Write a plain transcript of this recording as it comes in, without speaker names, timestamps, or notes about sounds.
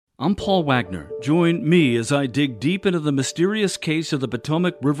I'm Paul Wagner. Join me as I dig deep into the mysterious case of the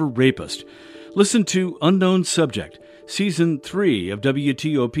Potomac River rapist. Listen to Unknown Subject, Season 3 of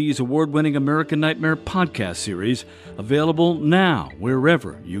WTOP's award-winning American Nightmare podcast series, available now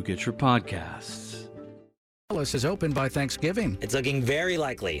wherever you get your podcasts. Dallas is open by Thanksgiving. It's looking very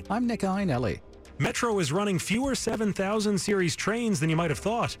likely. I'm Nick Iannelli. Metro is running fewer 7000 series trains than you might have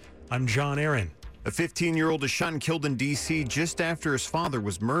thought. I'm John Aaron. A 15-year-old is shot and killed in D.C. just after his father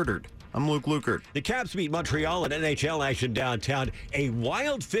was murdered. I'm Luke Lukert. The Caps beat Montreal in NHL action downtown. A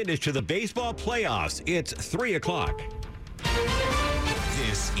wild finish to the baseball playoffs. It's 3 o'clock.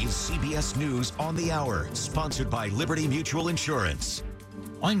 This is CBS News on the Hour, sponsored by Liberty Mutual Insurance.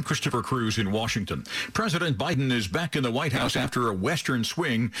 I'm Christopher Cruz in Washington. President Biden is back in the White House after a Western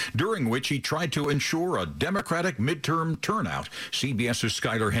swing, during which he tried to ensure a Democratic midterm turnout. CBS's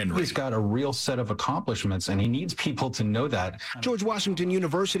Skyler Henry. He's got a real set of accomplishments, and he needs people to know that. George Washington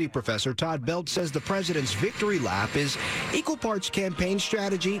University professor Todd Belt says the president's victory lap is equal parts campaign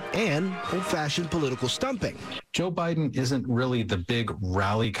strategy and old-fashioned political stumping. Joe Biden isn't really the big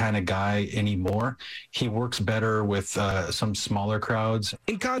rally kind of guy anymore. He works better with some smaller crowds.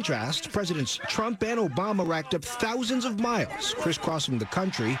 In contrast, Presidents Trump and Obama racked up thousands of miles crisscrossing the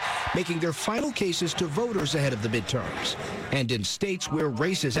country, making their final cases to voters ahead of the midterms. And in states where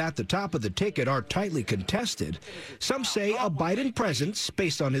races at the top of the ticket are tightly contested, some say a Biden presence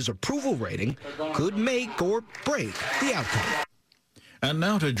based on his approval rating could make or break the outcome. And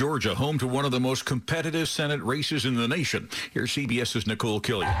now to Georgia, home to one of the most competitive Senate races in the nation. Here's CBS's Nicole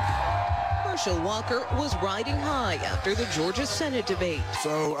Killian. Herschel Walker was riding high after the Georgia Senate debate.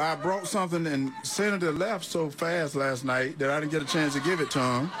 So I brought something, and Senator left so fast last night that I didn't get a chance to give it to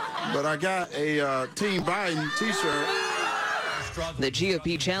him. But I got a Team Biden t-shirt. The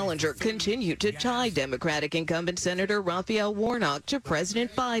GOP challenger continued to tie Democratic incumbent Senator Raphael Warnock to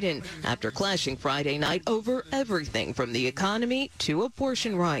President Biden after clashing Friday night over everything from the economy to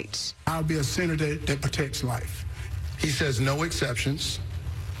abortion rights. I'll be a senator that protects life. He says no exceptions,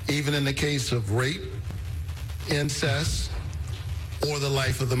 even in the case of rape, incest, or the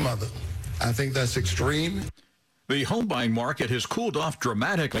life of the mother. I think that's extreme. The home buying market has cooled off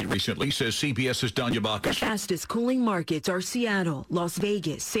dramatically recently, says CBS's Danya Bacchus. The fastest cooling markets are Seattle, Las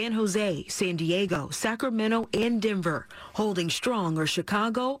Vegas, San Jose, San Diego, Sacramento, and Denver. Holding strong are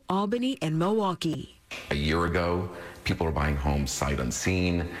Chicago, Albany, and Milwaukee. A year ago, people were buying homes sight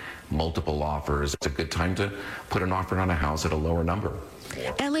unseen, multiple offers. It's a good time to put an offer on a house at a lower number.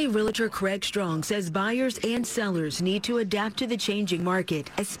 LA realtor Craig Strong says buyers and sellers need to adapt to the changing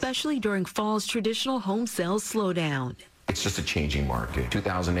market, especially during fall's traditional home sales slowdown. It's just a changing market.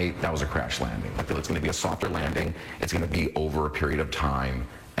 2008, that was a crash landing. I feel it's going to be a softer landing. It's going to be over a period of time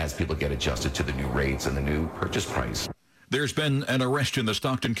as people get adjusted to the new rates and the new purchase price. There's been an arrest in the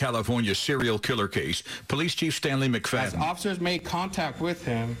Stockton, California serial killer case. Police Chief Stanley McFadden. As officers made contact with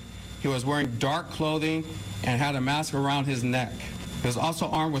him, he was wearing dark clothing and had a mask around his neck. He was also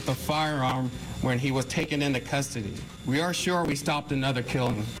armed with a firearm when he was taken into custody. We are sure we stopped another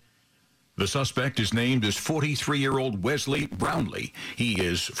killing. The suspect is named as 43-year-old Wesley Brownlee. He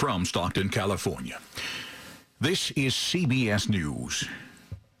is from Stockton, California. This is CBS News.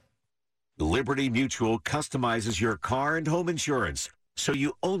 Liberty Mutual customizes your car and home insurance, so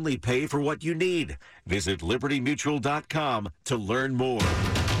you only pay for what you need. Visit libertymutual.com to learn more.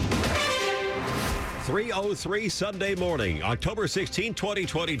 3:03 Sunday morning, October 16,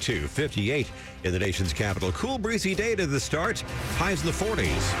 2022, 58 in the nation's capital. Cool, breezy day to the start. Highs in the 40s.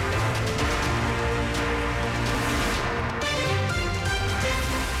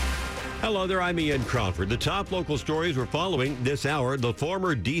 Hello there, I'm Ian Crawford. The top local stories we're following this hour. The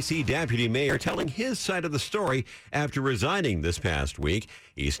former D.C. deputy mayor telling his side of the story after resigning this past week.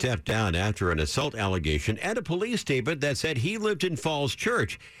 He stepped down after an assault allegation and a police statement that said he lived in Falls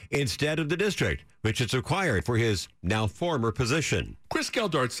Church instead of the district, which is required for his now former position. Chris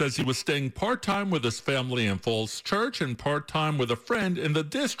Geldart says he was staying part-time with his family in Falls Church and part-time with a friend in the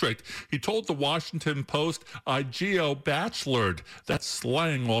district. He told the Washington Post, "I geo-bachelored." That's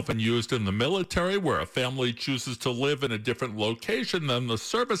slang often used in the military where a family chooses to live in a different location than the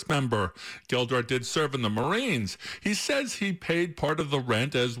service member. Geldart did serve in the Marines. He says he paid part of the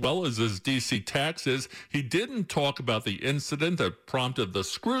rent as well as his D.C. taxes. He didn't talk about the incident that prompted the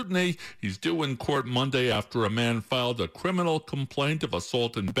scrutiny. He's due in court Monday after a man filed a criminal complaint of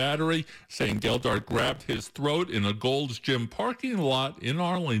assault and battery, saying Geldart grabbed his throat in a Gold's Gym parking lot in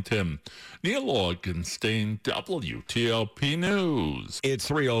Arlington. Neil Augenstein, WTOP News. It's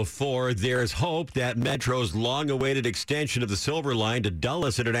 3:04. There's hope that Metro's long-awaited extension of the Silver Line to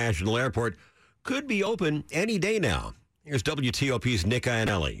Dulles International Airport could be open any day now. Here's WTOP's Nick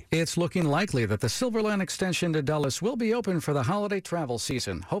Iannelli. It's looking likely that the Silverland extension to Dulles will be open for the holiday travel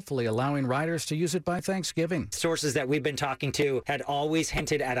season, hopefully allowing riders to use it by Thanksgiving. Sources that we've been talking to had always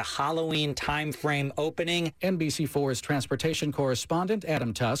hinted at a Halloween timeframe opening. NBC4's transportation correspondent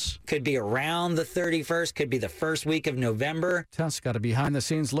Adam Tuss. Could be around the 31st, could be the first week of November. Tuss got a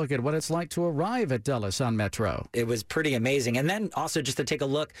behind-the-scenes look at what it's like to arrive at Dulles on Metro. It was pretty amazing. And then also just to take a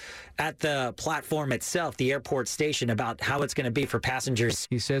look at the platform itself, the airport station, about how it's going to be for passengers.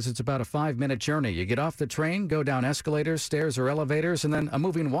 He says it's about a 5-minute journey. You get off the train, go down escalators, stairs, or elevators, and then a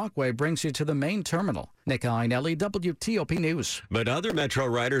moving walkway brings you to the main terminal. Nick Iannelli, WTOP News. But other Metro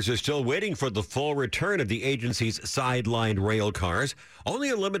riders are still waiting for the full return of the agency's sidelined rail cars.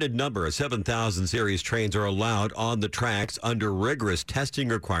 Only a limited number of 7000 series trains are allowed on the tracks under rigorous testing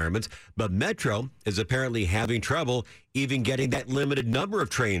requirements, but Metro is apparently having trouble even getting that limited number of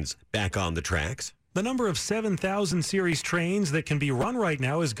trains back on the tracks. The number of 7000 series trains that can be run right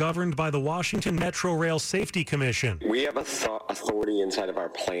now is governed by the Washington Metro Rail Safety Commission. We have authority inside of our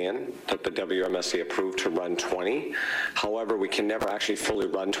plan that the WMSC approved to run 20. However, we can never actually fully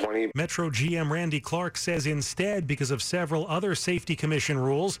run 20. Metro GM Randy Clark says instead, because of several other Safety Commission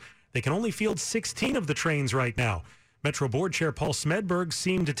rules, they can only field 16 of the trains right now. Metro Board Chair Paul Smedberg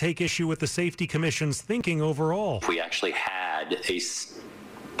seemed to take issue with the Safety Commission's thinking overall. If we actually had a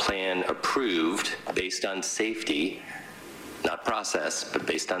plan approved based on safety, not process, but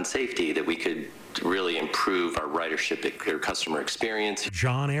based on safety, that we could really improve our ridership or customer experience.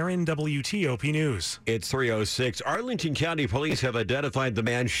 John Aaron, WTOP News. It's 3:06. Arlington County Police have identified the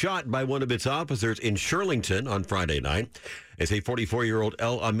man shot by one of its officers in Shirlington on Friday night. As a 44-year-old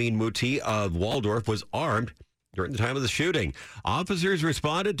El Amin Muti of Waldorf was armed during the time of the shooting. Officers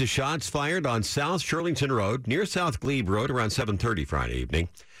responded to shots fired on South Shirlington Road near South Glebe Road around 7:30 Friday evening.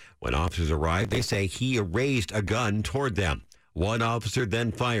 When officers arrived, they say he raised a gun toward them. One officer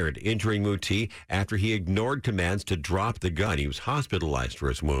then fired, injuring Muti after he ignored commands to drop the gun. He was hospitalized for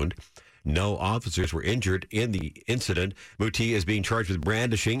his wound. No officers were injured in the incident. Muti is being charged with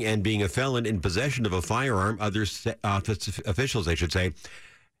brandishing and being a felon in possession of a firearm. Other officials,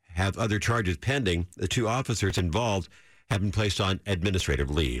 have other charges pending. The two officers involved have been placed on administrative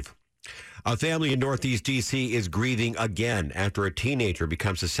leave. A family in Northeast D.C. is grieving again after a teenager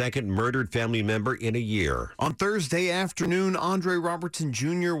becomes the second murdered family member in a year. On Thursday afternoon, Andre Robertson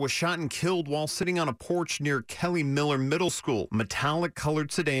Jr. was shot and killed while sitting on a porch near Kelly Miller Middle School. A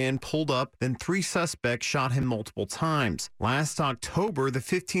metallic-colored sedan pulled up, then 3 suspects shot him multiple times. Last October, the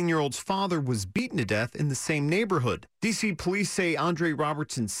 15-year-old's father was beaten to death in the same neighborhood. D.C. police say Andre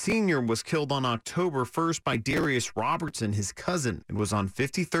Robertson Sr. was killed on October 1st by Darius Robertson, his cousin. It was on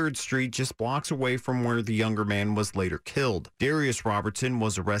 53rd Street, just blocks away from where the younger man was later killed. Darius Robertson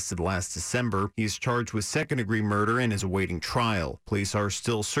was arrested last December. He is charged with second-degree murder and is awaiting trial. Police are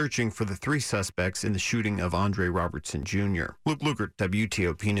still searching for the 3 suspects in the shooting of Andre Robertson Jr. Luke Lukert,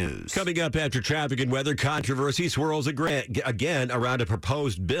 WTOP News. Coming up after traffic and weather, controversy swirls again around a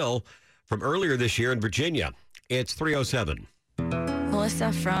proposed bill from earlier this year in Virginia. It's 3:07.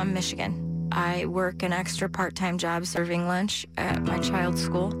 Melissa from Michigan. I work an extra part-time job serving lunch at my child's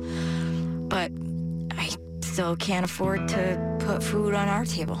school, but I still can't afford to put food on our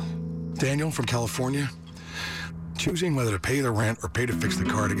table. Daniel from California. Choosing whether to pay the rent or pay to fix the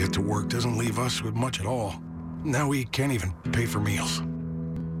car to get to work doesn't leave us with much at all. Now we can't even pay for meals.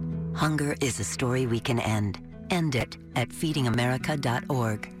 Hunger is a story we can end. End it at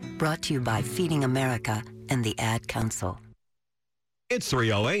feedingamerica.org. Brought to you by Feeding America and the Ad Council. It's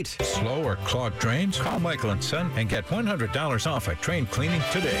 3:08. Slow or clogged drains? Call Michael & Son and get $100 off at drain cleaning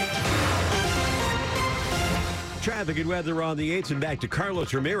today. Traffic and weather on the 8s, and back to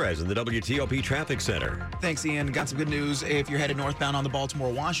Carlos Ramirez in the WTOP Traffic Center. Thanks, Ian. Got some good news. If you're headed northbound on the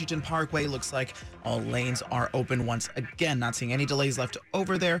Baltimore-Washington Parkway, looks like all lanes are open once again. Not seeing any delays left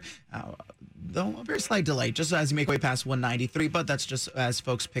over there. Though a very slight delay just as you make way past 193, but that's just as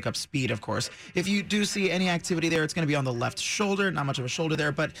folks pick up speed, of course. If you do see any activity there, it's going to be on the left shoulder. Not much of a shoulder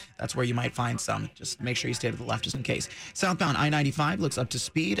there, but that's where you might find some. Just make sure you stay to the left just in case. Southbound I-95 looks up to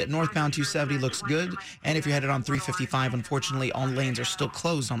speed. Northbound 270 looks good. And if you're headed on 355, unfortunately, all lanes are still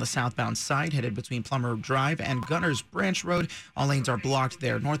closed on the southbound side, headed between Plummer Drive and Gunners Branch Road. All lanes are blocked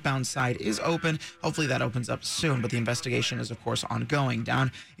there. Northbound side is open. Hopefully that opens up soon, but the investigation is, of course, ongoing.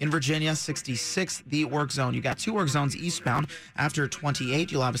 Down in Virginia, 66, the work zone. You got 2 work zones eastbound. After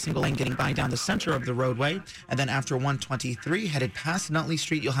 28, you'll have a single lane getting by down the center of the roadway. And then after 123, headed past Nutley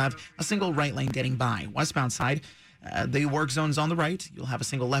Street, you'll have a single right lane getting by. Westbound side, The work zone is on the right. You'll have a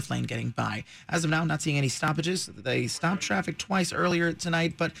single left lane getting by. As of now, not seeing any stoppages. They stopped traffic twice earlier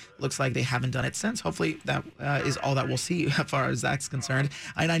tonight, but looks like they haven't done it since. Hopefully that is all that we'll see as far as that's concerned.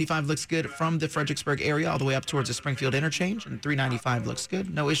 I-95 looks good from the Fredericksburg area all the way up towards the Springfield interchange, and 395 looks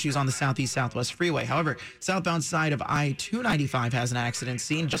good. No issues on the southeast-southwest freeway. However, southbound side of I-295 has an accident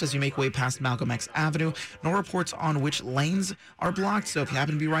scene just as you make way past Malcolm X Avenue. No reports on which lanes are blocked, so if you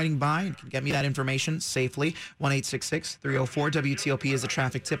happen to be riding by and can get me that information safely, 1-866-304-WTOP is the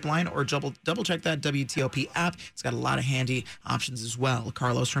traffic tip line, or double check that WTOP app. It's got a lot of handy options as well.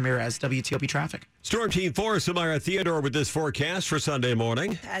 Carlos Ramirez, WTOP Traffic. Storm Team 4, Samara Theodore with this forecast for Sunday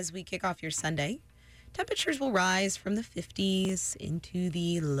morning. As we kick off your Sunday, temperatures will rise from the 50s into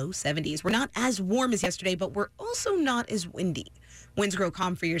the low 70s. We're not as warm as yesterday, but we're also not as windy. Winds grow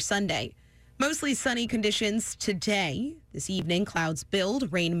calm for your Sunday. Mostly sunny conditions today. This evening, clouds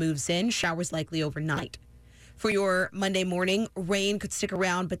build, rain moves in, showers likely overnight. For your Monday morning, rain could stick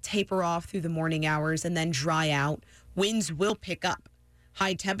around but taper off through the morning hours and then dry out. Winds will pick up.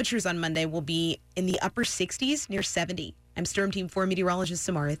 High temperatures on Monday will be in the upper 60s near 70. I'm Storm Team 4 meteorologist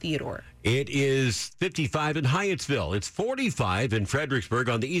Samara Theodore. It is 55 in Hyattsville. It's 45 in Fredericksburg.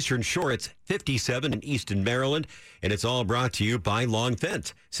 On the Eastern Shore, it's 57 in Easton, Maryland. And it's all brought to you by Long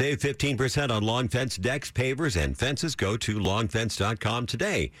Fence. Save 15% on Long Fence decks, pavers, and fences. Go to longfence.com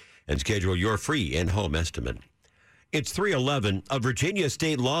today and schedule your free in-home estimate. It's 3:11. A Virginia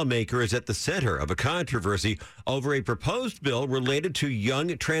state lawmaker is at the center of a controversy over a proposed bill related to young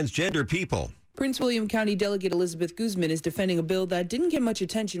transgender people. Prince William County Delegate Elizabeth Guzman is defending a bill that didn't get much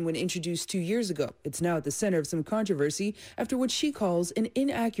attention when introduced 2 years ago. It's now at the center of some controversy after what she calls an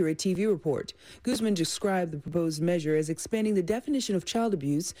inaccurate TV report. Guzman described the proposed measure as expanding the definition of child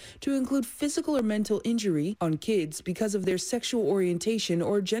abuse to include physical or mental injury on kids because of their sexual orientation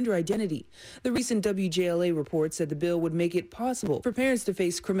or gender identity. The recent WJLA report said the bill would make it possible for parents to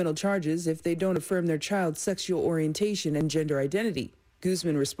face criminal charges if they don't affirm their child's sexual orientation and gender identity.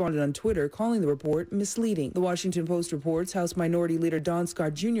 Guzman responded on Twitter, calling the report misleading. The Washington Post reports House Minority Leader Don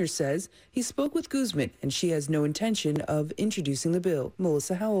Scott Jr. says he spoke with Guzman and she has no intention of introducing the bill.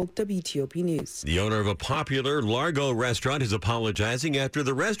 Melissa Howell, WTOP News. The owner of a popular Largo restaurant is apologizing after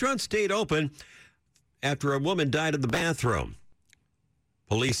the restaurant stayed open after a woman died in the bathroom.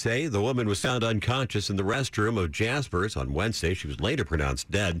 Police say the woman was found unconscious in the restroom of Jasper's on Wednesday. She was later pronounced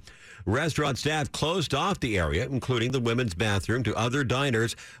dead. Restaurant staff closed off the area, including the women's bathroom, to other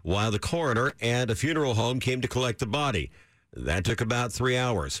diners, while the coroner and a funeral home came to collect the body. That took about 3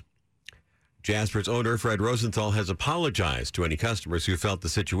 hours. Jasper's owner, Fred Rosenthal, has apologized to any customers who felt the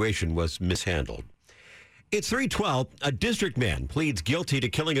situation was mishandled. It's 3:12. A district man pleads guilty to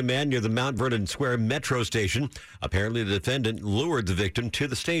killing a man near the Mount Vernon Square metro station. Apparently, the defendant lured the victim to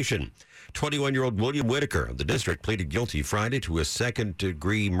the station. 21-year-old William Whitaker of the district pleaded guilty Friday to a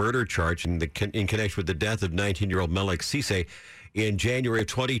second-degree murder charge in connection with the death of 19-year-old Malik Cisse in January of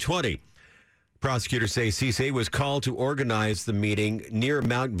 2020. Prosecutors say Cisse was called to organize the meeting near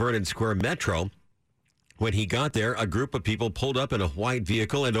Mount Vernon Square Metro. When he got there, a group of people pulled up in a white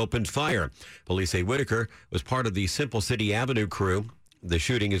vehicle and opened fire. Police say Whitaker was part of the Simple City Avenue crew. The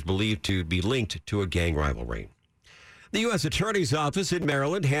shooting is believed to be linked to a gang rivalry. The U.S. Attorney's Office in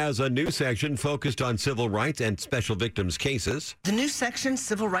Maryland has a new section focused on civil rights and special victims cases. The new section,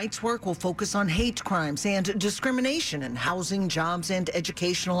 Civil Rights Work, will focus on hate crimes and discrimination in housing, jobs, and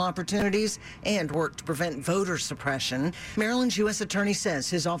educational opportunities, and work to prevent voter suppression. Maryland's U.S. Attorney says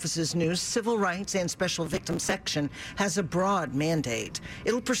his office's new Civil Rights and Special Victims section has a broad mandate.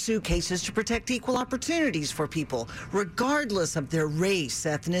 It'll pursue cases to protect equal opportunities for people, regardless of their race,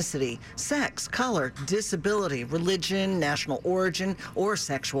 ethnicity, sex, color, disability, religion, national origin, or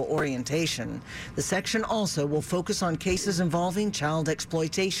sexual orientation. The section also will focus on cases involving child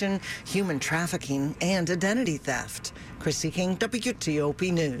exploitation, human trafficking, and identity theft. Chrissy King,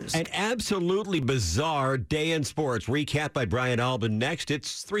 WTOP News. An absolutely bizarre day in sports. Recap by Brian Albin next.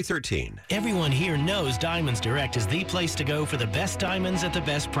 It's 3:13. Everyone here knows Diamonds Direct is the place to go for the best diamonds at the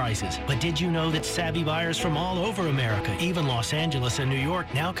best prices. But did you know that savvy buyers from all over America, even Los Angeles and New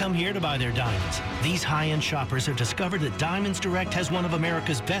York, now come here to buy their diamonds? These high-end shoppers have discovered that Diamonds Direct has one of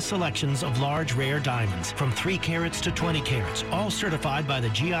America's best selections of large, rare diamonds, from 3 carats to 20 carats, all certified by the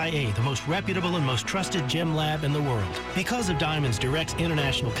GIA, the most reputable and most trusted gem lab in the world. Because of Diamonds Direct's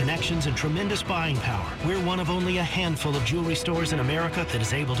international connections and tremendous buying power, we're one of only a handful of jewelry stores in America that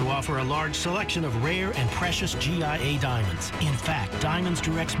is able to offer a large selection of rare and precious GIA diamonds. In fact, Diamonds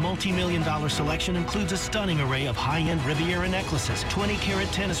Direct's multi-million-dollar selection includes a stunning array of high-end Riviera necklaces,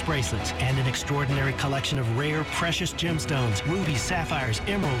 20-carat tennis bracelets, and an extraordinary collection of rare, precious precious gemstones, rubies, sapphires,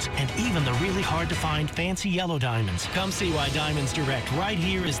 emeralds, and even the really hard-to-find fancy yellow diamonds. Come see why Diamonds Direct right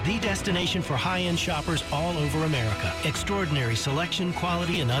here is the destination for high-end shoppers all over America. Extraordinary selection,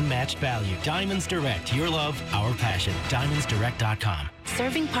 quality, and unmatched value. Diamonds Direct. Your love, our passion. DiamondsDirect.com.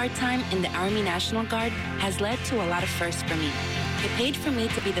 Serving part-time in the Army National Guard has led to a lot of firsts for me. It paid for me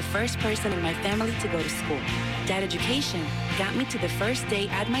to be the first person in my family to go to school. That education got me to the first day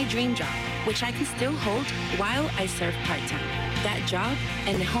at my dream job, which I can still hold while I serve part-time. That job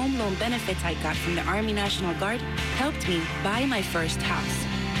and the home loan benefits I got from the Army National Guard helped me buy my first house.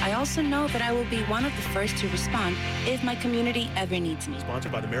 I also know that I will be one of the first to respond if my community ever needs me.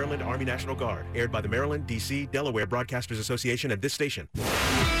 Sponsored by the Maryland Army National Guard. Aired by the Maryland, D.C., Delaware Broadcasters Association at this station.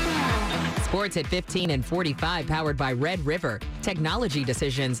 Sports at 15 and 45, powered by Red River. Technology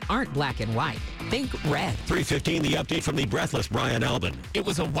decisions aren't black and white. Think red. 3:15, the update from the breathless Brian Albin. It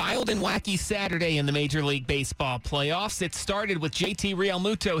was a wild and wacky Saturday in the Major League Baseball playoffs. It started with JT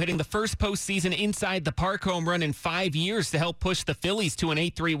Realmuto hitting the first postseason inside the park home run in 5 years to help push the Phillies to an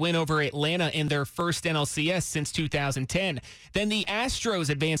 8-3 win over Atlanta in their first NLCS since 2010. Then the Astros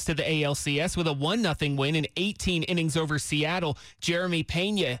advanced to the ALCS with a 1-0 win in 18 innings over Seattle. Jeremy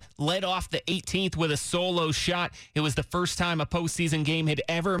Pena led off the 18th with a solo shot. It was the first time a postseason game had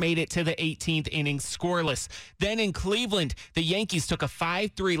ever made it to the 18th inning scoreless. Then in Cleveland, the Yankees took a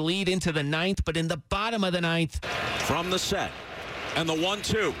 5-3 lead into the 9th, but in the bottom of the 9th. From the set, and the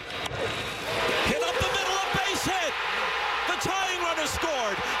 1-2. Hit up the middle, a base hit. The tying run has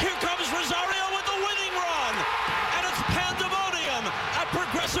scored. Here comes Rosario with the winning run. And it's pandemonium at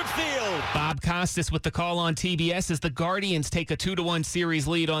Progressive Field. Bob Costas with the call on TBS as the Guardians take a 2-1 series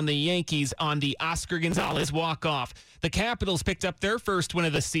lead on the Yankees on the Oscar Gonzalez walk-off. The Capitals picked up their first win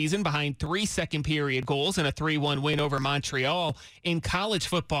of the season behind 3 second-period goals and a 3-1 win over Montreal. In college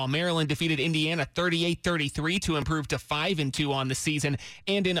football, Maryland defeated Indiana 38-33 to improve to 5-2 on the season.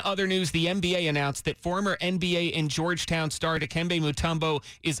 And in other news, the NBA announced that former NBA and Georgetown star Dikembe Mutombo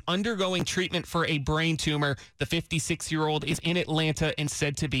is undergoing treatment for a brain tumor. The 56-year-old is in Atlanta and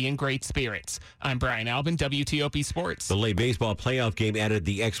said to be in great spirits. I'm Brian Albin, WTOP Sports. The late baseball playoff game added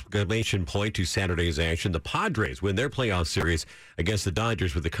the exclamation point to Saturday's action. The Padres win their playoff series against the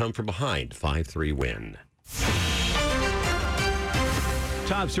Dodgers with a come-from-behind 5-3 win.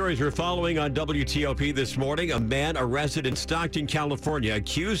 Top stories we're following on WTOP this morning. A man arrested in Stockton, California,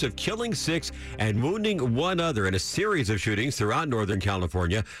 accused of killing 6 and wounding 1 other in a series of shootings throughout Northern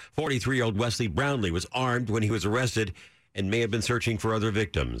California. 43-year-old Wesley Brownlee was armed when he was arrested and may have been searching for other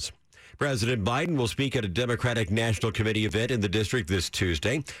victims. President Biden will speak at a Democratic National Committee event in the district this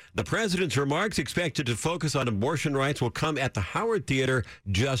Tuesday. The president's remarks, expected to focus on abortion rights, will come at the Howard Theater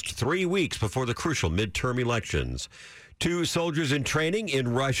just 3 weeks before the crucial midterm elections. 2 soldiers in training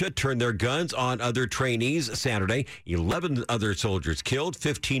in Russia turned their guns on other trainees Saturday. 11 other soldiers killed,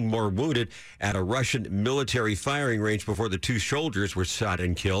 15 more wounded at a Russian military firing range before the 2 soldiers were shot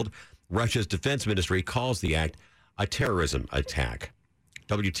and killed. Russia's defense ministry calls the act a terrorism attack.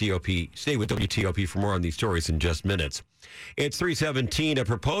 WTOP. Stay with WTOP for more on these stories in just minutes. It's 3:17. A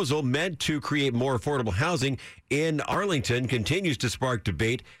proposal meant to create more affordable housing in Arlington continues to spark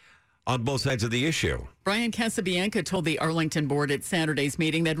debate on both sides of the issue. Brian Casabianca told the Arlington board at Saturday's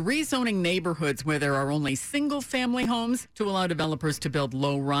meeting that rezoning neighborhoods where there are only single-family homes to allow developers to build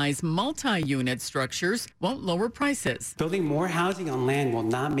low-rise, multi-unit structures won't lower prices. Building more housing on land will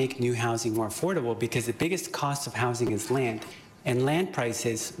not make new housing more affordable because the biggest cost of housing is land. And land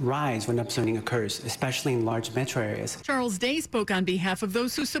prices rise when upzoning occurs, especially in large metro areas. Charles Day spoke on behalf of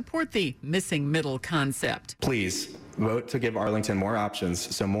those who support the missing middle concept. Please vote to give Arlington more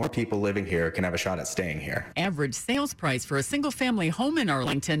options so more people living here can have a shot at staying here. Average sales price for a single-family home in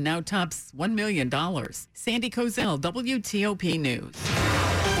Arlington now tops $1 million. Sandy Kozel, WTOP News.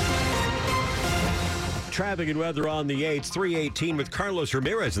 Traffic and weather on the 8th, 3:18 with Carlos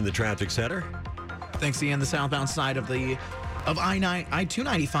Ramirez in the traffic center. Thanks, Ian. The southbound side of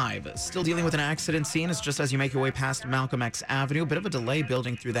I-295 still dealing with an accident scene. It's just as you make your way past Malcolm X Avenue. A bit of a delay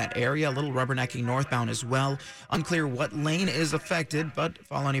building through that area. A little rubbernecking northbound as well. Unclear what lane is affected, but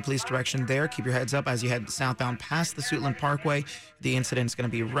follow any police direction there. Keep your heads up as you head southbound past the Suitland Parkway. The incident's going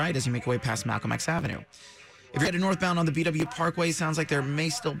to be right as you make your way past Malcolm X Avenue. If you're headed northbound on the BW Parkway, sounds like there may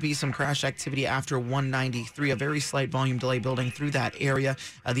still be some crash activity after 193. A very slight volume delay building through that area.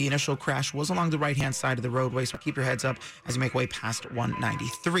 The initial crash was along the right-hand side of the roadway, so keep your heads up as you make way past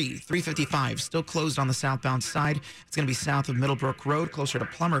 193. 355 still closed on the southbound side. It's going to be south of Middlebrook Road, closer to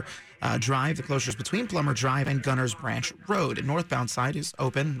Plummer Drive. The closures between Plummer Drive and Gunners Branch Road. Northbound side is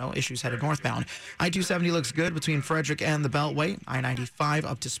open. No issues headed northbound. I-270 looks good between Frederick and the Beltway. I-95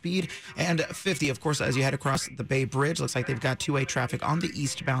 up to speed. And 50, of course, as you head across across the Bay Bridge. Looks like they've got two-way traffic on the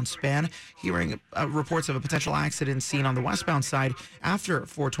eastbound span. Hearing reports of a potential accident seen on the westbound side after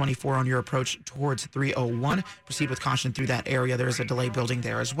 424 on your approach towards 301. Proceed with caution through that area. There is a delay building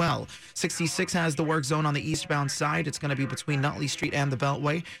there as well. 66 has the work zone on the eastbound side. It's going to be between Nutley Street and the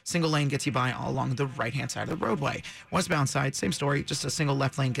Beltway. Single lane gets you by all along the right-hand side of the roadway. Westbound side, same story, just a single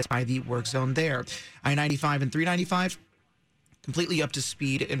left lane gets by the work zone there. I-95 and 395, completely up to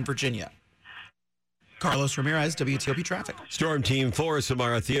speed in Virginia. Carlos Ramirez, WTOP Traffic. Storm Team 4,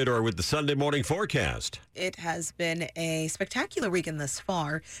 Samara Theodore with the Sunday morning forecast. It has been a spectacular weekend thus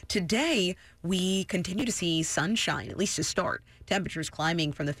far. Today, we continue to see sunshine, at least to start. Temperatures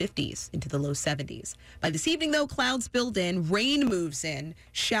climbing from the 50s into the low 70s. By this evening, though, clouds build in, rain moves in.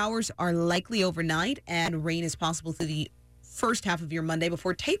 Showers are likely overnight, and rain is possible through the first half of your Monday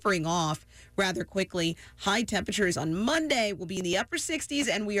before tapering off rather quickly. High temperatures on Monday will be in the upper 60s,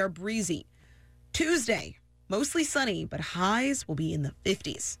 and we are breezy. Tuesday, mostly sunny, but highs will be in the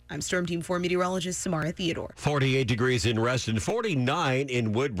 50s. I'm Storm Team 4 meteorologist Samara Theodore. 48 degrees in Reston, 49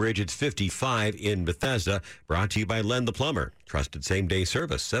 in Woodbridge. It's 55 in Bethesda. Brought to you by Len the Plumber. Trusted same-day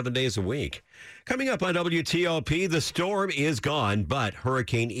service, 7 days a week. Coming up on WTOP, the storm is gone, but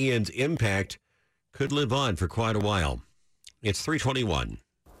Hurricane Ian's impact could live on for quite a while. It's 3:21.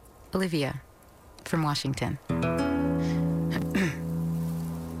 Olivia from Washington.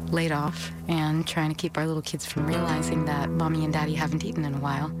 Laid off and trying to keep our little kids from realizing that mommy and daddy haven't eaten in a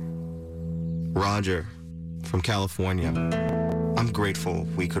while. Roger from California. I'm grateful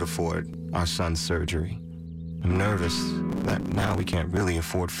we could afford our son's surgery. I'm nervous that now we can't really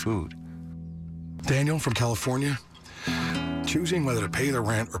afford food. Daniel from California. Choosing whether to pay the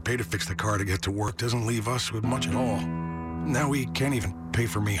rent or pay to fix the car to get to work doesn't leave us with much at all. Now we can't even pay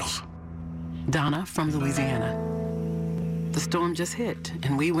for meals. Donna from Louisiana. The storm just hit,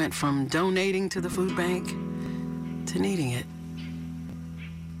 and we went from donating to the food bank to needing it.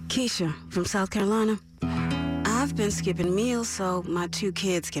 Keisha from South Carolina. I've been skipping meals so my 2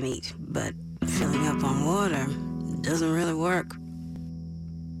 kids can eat, but filling up on water doesn't really work.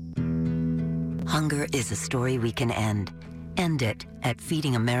 Hunger is a story we can end. End it at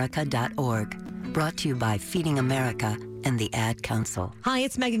feedingamerica.org. Brought to you by Feeding America and the Ad Council. Hi,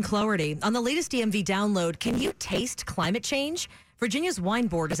 it's Megan Cloherty. On the latest DMV download, can you taste climate change? Virginia's Wine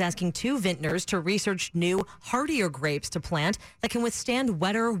Board is asking 2 vintners to research new, hardier grapes to plant that can withstand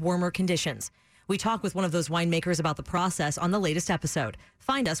wetter, warmer conditions. We talk with one of those winemakers about the process on the latest episode.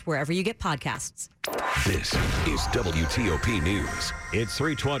 Find us wherever you get podcasts. This is WTOP News. It's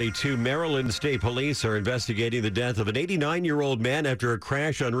 3:22. Maryland State Police are investigating the death of an 89-year-old man after a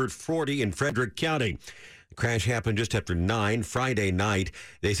crash on Route 40 in Frederick County. The crash happened just after 9 Friday night.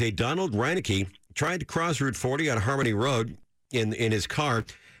 They say Donald Reinecke tried to cross Route 40 on Harmony Road in his car.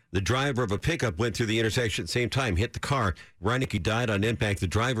 The driver of a pickup went through the intersection at the same time, hit the car. Reinecke died on impact. The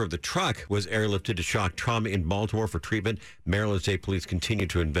driver of the truck was airlifted to shock trauma in Baltimore for treatment. Maryland State Police continue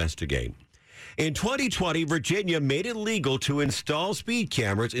to investigate. In 2020, Virginia made it legal to install speed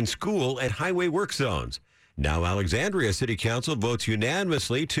cameras in school and highway work zones. Now Alexandria City Council votes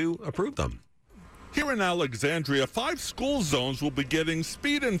unanimously to approve them. Here in Alexandria, 5 school zones will be getting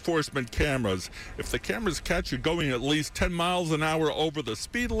speed enforcement cameras. If the cameras catch you going at least 10 miles an hour over the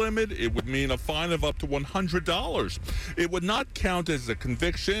speed limit, it would mean a fine of up to $100. It would not count as a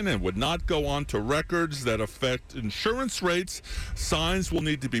conviction and would not go on to records that affect insurance rates. Signs will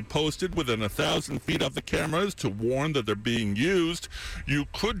need to be posted within 1,000 feet of the cameras to warn that they're being used. You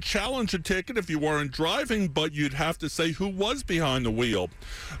could challenge a ticket if you weren't driving, but you'd have to say who was behind the wheel.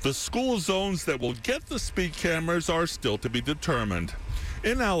 The school zones that will get the speed cameras are still to be determined.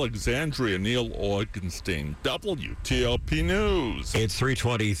 In Alexandria, Neil Augenstein, WTOP News. It's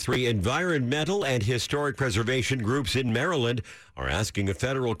 3:23. Environmental and historic preservation groups in Maryland are asking a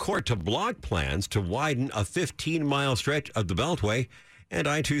federal court to block plans to widen a 15-mile stretch of the Beltway and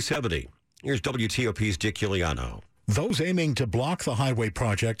I-270. Here's WTOP's Dick Giuliano. Those aiming to block the highway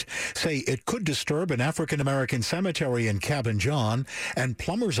project say it could disturb an African-American cemetery in Cabin John and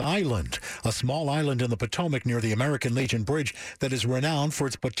Plummer's Island, a small island in the Potomac near the American Legion Bridge that is renowned for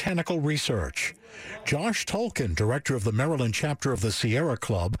its botanical research. Josh Tolkien, director of the Maryland chapter of the Sierra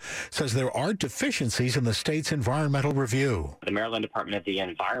Club, says there are deficiencies in the state's environmental review. The Maryland Department of the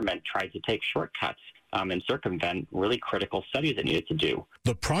Environment tried to take shortcuts and circumvent really critical studies it needed to do.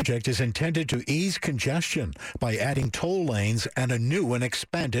 The project is intended to ease congestion by adding toll lanes and a new and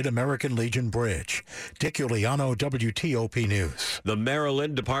expanded American Legion Bridge. Dick Giuliano, WTOP News. The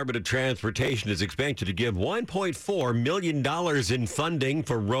Maryland Department of Transportation is expected to give $1.4 million in funding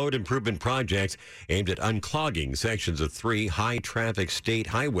for road improvement projects aimed at unclogging sections of 3 high-traffic state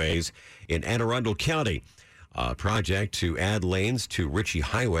highways in Anne Arundel County. A project to add lanes to Ritchie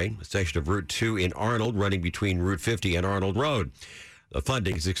Highway, a section of Route 2 in Arnold running between Route 50 and Arnold Road. The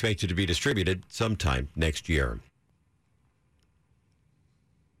funding is expected to be distributed sometime next year.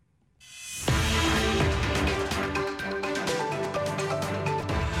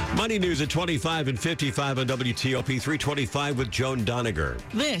 Money news at 25 and 55 on WTOP 325 with Joan Doniger.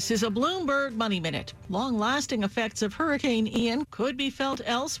 This is a Bloomberg Money Minute. Long-lasting effects of Hurricane Ian could be felt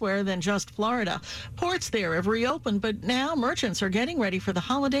elsewhere than just Florida. Ports there have reopened, but now merchants are getting ready for the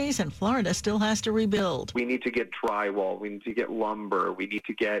holidays, and Florida still has to rebuild. We need to get drywall. We need to get lumber. We need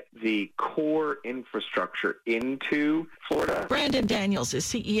to get the core infrastructure into Florida. Brandon Daniels is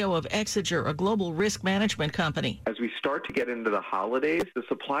CEO of Exeger, a global risk management company. As we start to get into the holidays, the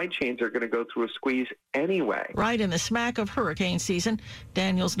supply chains are going to go through a squeeze anyway. Right in the smack of hurricane season,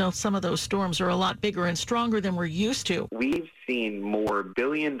 Daniels notes some of those storms are a lot bigger and stronger than we're used to. We've seen more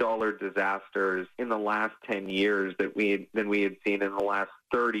billion-dollar disasters in the last 10 years than we had seen in the last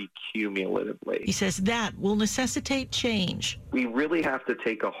 30 cumulatively. He says that will necessitate change. We really have to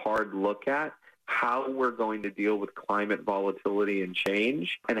take a hard look at how we're going to deal with climate volatility and change,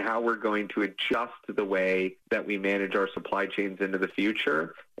 and how we're going to adjust the way that we manage our supply chains into the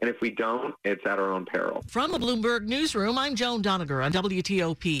future. And if we don't, it's at our own peril. From the Bloomberg Newsroom, I'm Joan Doniger on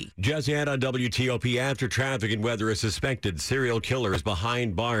WTOP. Just ahead on WTOP, after traffic and weather, a suspected serial killer is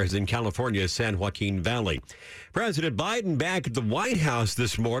behind bars in California's San Joaquin Valley. President Biden back at the White House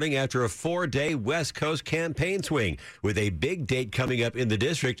this morning after a 4-day West Coast campaign swing, with a big date coming up in the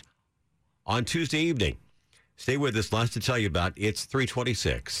district on Tuesday evening. Stay with us, lots to tell you about. It's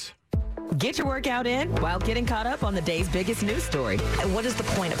 3:26. Get your workout in while getting caught up on the day's biggest news story. What is the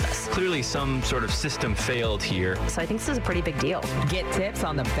point of this? Clearly some sort of system failed here. So I think this is a pretty big deal. Get tips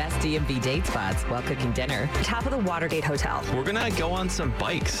on the best DMV date spots while cooking dinner. Top of the Watergate Hotel. We're going to go on some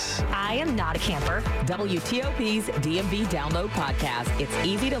bikes. I am not a camper. WTOP's DMV Download Podcast. It's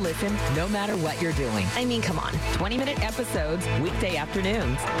easy to listen no matter what you're doing. I mean, come on. 20-minute episodes, weekday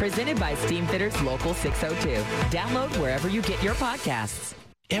afternoons. Presented by Steamfitters Local 602. Download wherever you get your podcasts.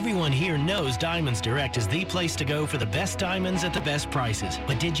 Everyone here knows Diamonds Direct is the place to go for the best diamonds at the best prices.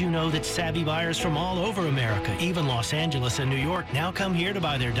 But did you know that savvy buyers from all over America, even Los Angeles and New York, now come here to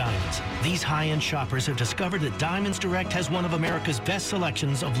buy their diamonds? These high-end shoppers have discovered that Diamonds Direct has one of America's best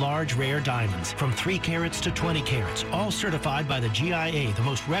selections of large, rare diamonds, from 3 carats to 20 carats, all certified by the GIA, the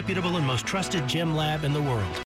most reputable and most trusted gem lab in the world.